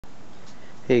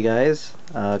Hey guys,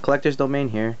 Collector's Domain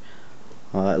here.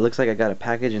 It looks like I got a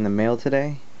package in the mail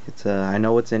today. It's I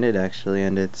know what's in it actually,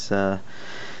 and it's a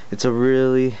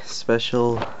really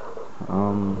special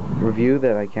review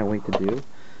that I can't wait to do.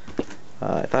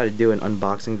 I thought I'd do an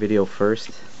unboxing video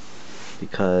first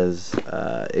because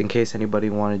in case anybody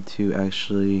wanted to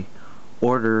actually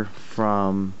order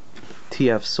from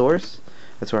TF Source,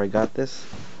 that's where I got this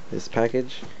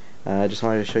package. I just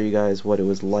wanted to show you guys what it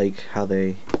was like, how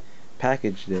they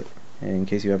packaged it, in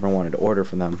case you ever wanted to order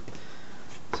from them.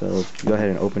 So go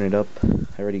ahead and open it up.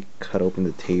 I already cut open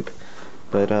the tape,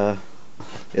 but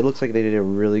it looks like they did a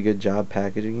really good job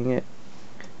packaging it.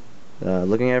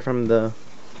 Looking at it from the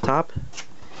top,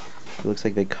 it looks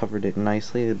like they covered it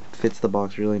nicely. It fits the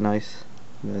box really nice,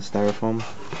 the styrofoam,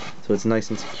 so it's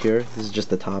nice and secure. This is just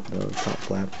the top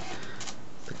flap.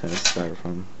 It's kind of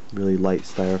styrofoam, really light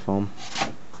styrofoam.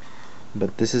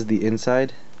 But this is the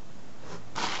inside.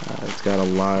 It's got a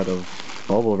lot of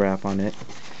bubble wrap on it.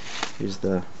 Here's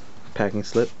the packing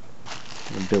slip,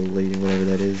 or bill of lading, whatever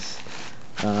that is.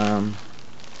 A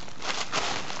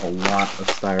lot of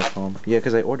styrofoam. Yeah,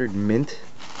 because I ordered mint,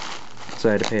 so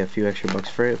I had to pay a few extra bucks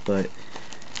for it. But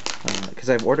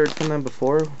because I've ordered from them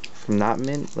before, from not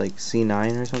mint, like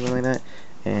C9 or something like that,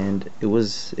 and it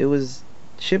was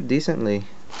shipped decently,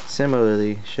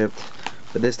 similarly shipped.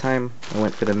 But this time I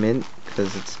went for the mint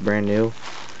because it's brand new,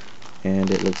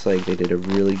 and it looks like they did a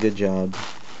really good job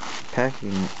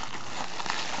packing it.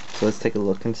 So let's take a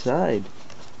look inside.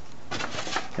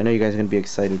 I know you guys are going to be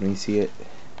excited when you see it.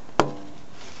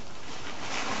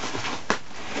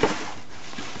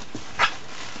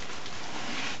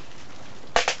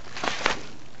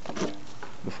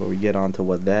 Before we get on to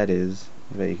what that is,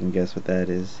 I bet you can guess what that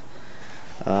is.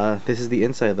 This is the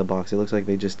inside of the box. It looks like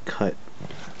they just cut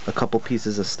a couple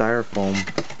pieces of styrofoam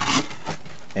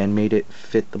and made it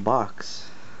fit the box.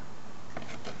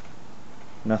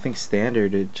 Nothing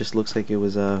standard, it just looks like it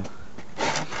was a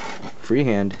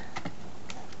freehand.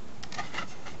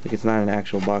 Like it's not an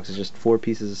actual box, it's just 4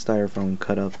 pieces of styrofoam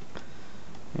cut up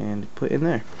and put in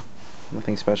there.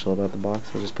 Nothing special about the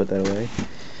box, I'll just put that away.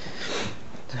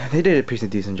 They did a pretty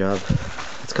decent job.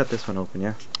 Let's cut this one open,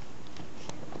 yeah?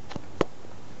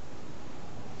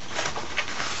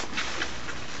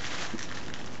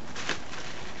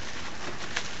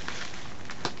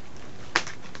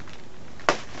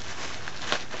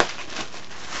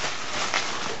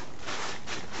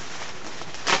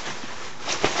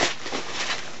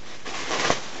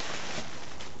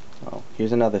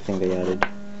 Here's another thing they added.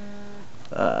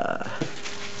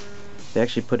 They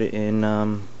actually put it in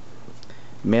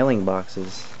mailing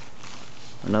boxes.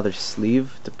 Another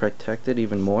sleeve to protect it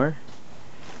even more.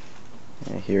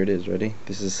 And here it is. Ready?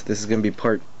 This is gonna be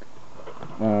part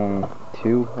 2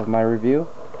 of my review.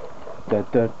 Da,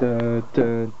 da, da,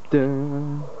 da,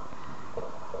 da.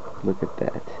 Look at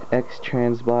that. X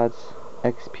Transbots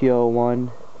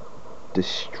XPO1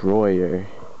 Destroyer.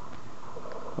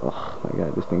 Oh my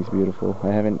god, this thing's beautiful. I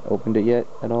haven't opened it yet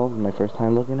at all. This is my first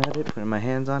time looking at it, putting my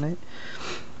hands on it.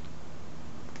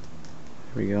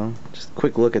 Here we go. Just a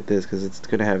quick look at this because it's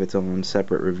going to have its own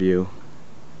separate review.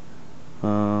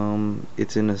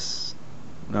 It's in a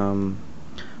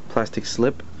plastic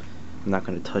slip. I'm not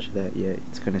going to touch that yet.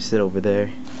 It's going to sit over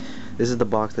there. This is the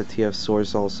box that TF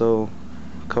Source also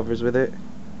covers with it.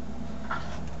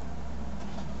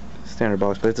 Standard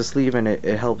box, but it's a sleeve and it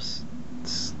helps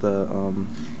the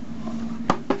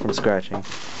from scratching.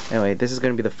 Anyway, this is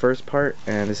going to be the first part,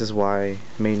 and this is why,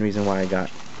 main reason why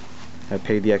I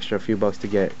paid the extra few bucks to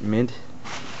get mint.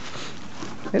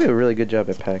 They did a really good job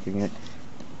at packing it.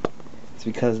 It's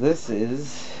because this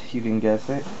is, you can guess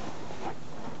it,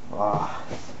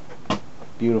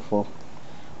 beautiful,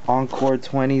 Encore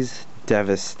 20's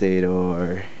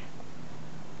Devastator.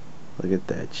 Look at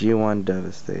that, G1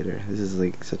 Devastator. This is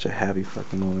like such a happy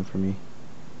fucking moment for me.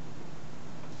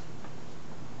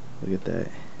 Look at that.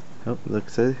 Oh, look,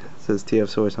 it says TF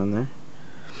Source on there.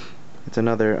 It's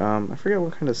another, I forget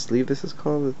what kind of sleeve this is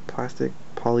called, plastic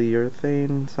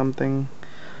polyurethane something.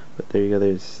 But there you go,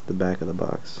 there's the back of the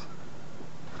box.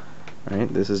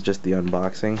 Alright, this is just the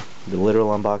unboxing, the literal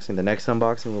unboxing. The next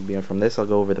unboxing will be from this. I'll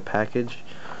go over the package,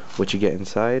 what you get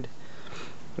inside.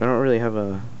 I don't really have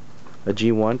a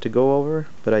G1 to go over,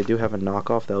 but I do have a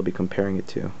knockoff that I'll be comparing it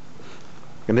to.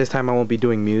 And this time I won't be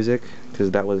doing music,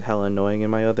 because that was hella annoying in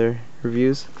my other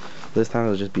reviews. This time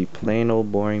it'll just be plain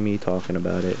old boring me talking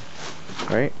about it.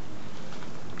 Alright?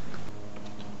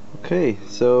 Okay,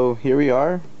 so here we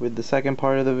are with the second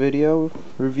part of the video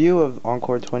review of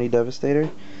Encore 20 Devastator.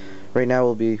 Right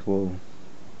now we'll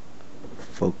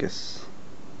focus.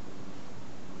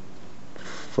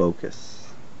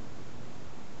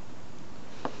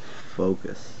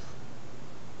 Focus.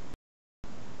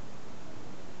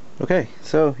 Okay,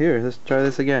 so here, let's try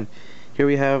this again. Here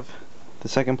we have the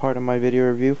second part of my video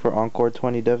review for Encore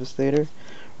 20 Devastator.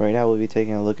 Right now we'll be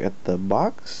taking a look at the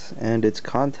box and its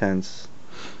contents.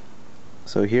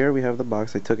 So here we have the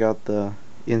box. I took out the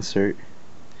insert.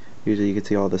 Usually you can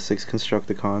see all the 6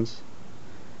 Constructicons.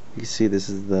 You can see this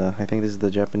is the, I think this is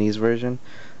the Japanese version.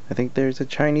 I think there's a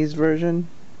Chinese version.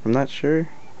 I'm not sure.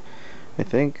 I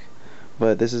think.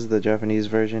 But this is the Japanese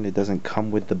version. It doesn't come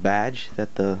with the badge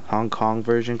that the Hong Kong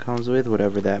version comes with,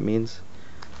 whatever that means.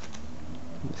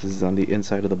 This is on the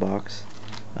inside of the box.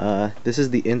 This is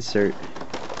the insert.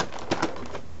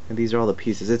 And these are all the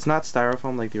pieces. It's not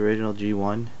styrofoam like the original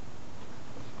G1,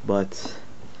 but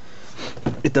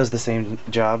it does the same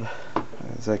job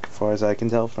as far as I can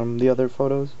tell from the other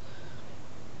photos.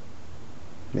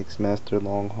 Mixmaster,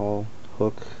 long haul,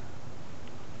 hook,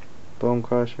 bone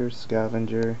crusher,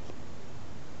 scavenger,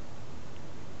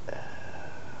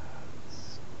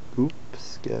 scoop,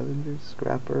 scavenger,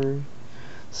 scrapper,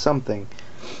 something.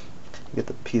 You get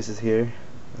the pieces here.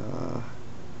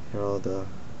 Here are all the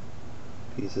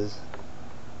pieces.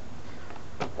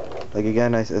 Like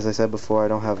again, as I said before, I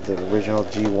don't have the original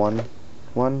G1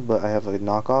 one, but I have a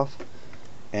knockoff.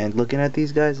 And looking at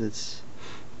these guys,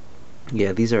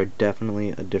 yeah, these are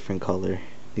definitely a different color.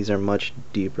 These are much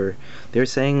deeper. They're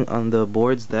saying on the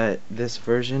boards that this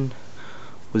version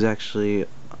was actually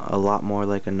a lot more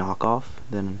like a knockoff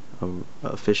than an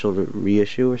official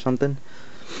reissue or something.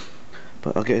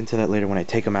 But I'll get into that later when I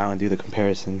take them out and do the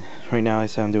comparison. Right now I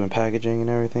said I'm doing packaging and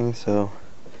everything, so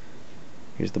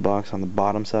here's the box on the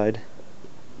bottom side.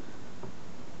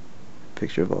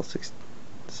 Picture of all 6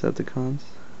 Decepticons.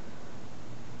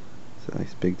 It's a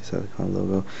nice big Decepticon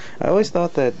logo. I always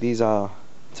thought that these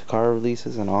Takara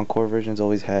releases and Encore versions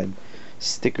always had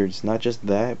stickers, not just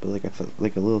that, but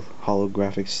like a little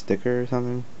holographic sticker or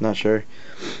something. Not sure,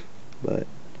 but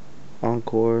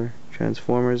Encore,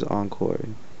 Transformers, Encore.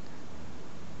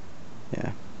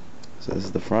 Yeah. So this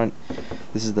is the front.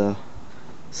 This is the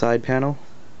side panel.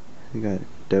 You got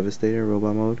Devastator,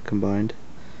 Robot Mode combined.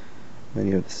 Then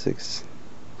you have the 6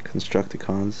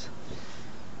 Constructicons.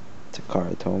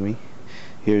 Takara Tomy.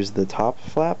 Here's the top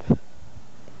flap. I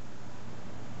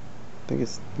think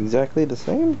it's exactly the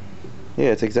same. Yeah,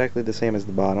 it's exactly the same as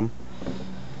the bottom.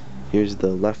 Here's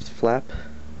the left flap.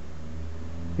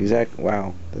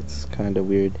 Wow, that's kind of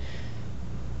weird.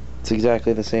 It's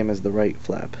exactly the same as the right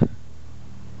flap.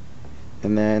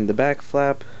 And then the back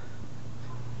flap,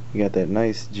 you got that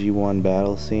nice G1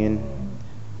 battle scene.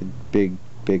 Big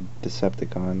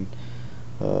Decepticon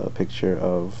picture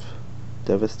of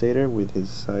Devastator with his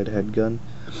side head gun.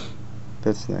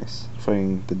 That's nice.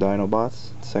 Fighting the Dinobots,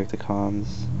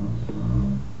 Insecticons,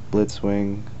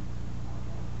 Blitzwing,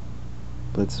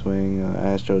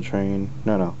 Astro Train.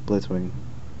 No, Blitzwing.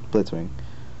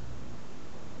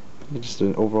 Just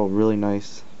an overall really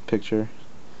nice picture.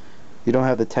 You don't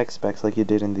have the tech specs like you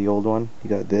did in the old one. You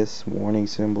got this warning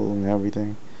symbol and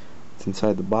everything. It's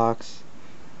inside the box.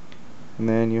 And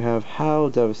then you have how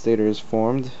Devastator is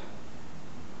formed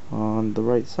on the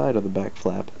right side of the back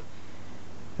flap.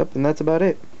 Yep, and that's about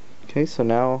it. Okay, so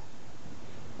now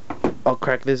I'll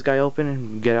crack this guy open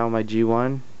and get out my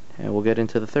G1, and we'll get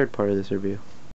into the third part of this review.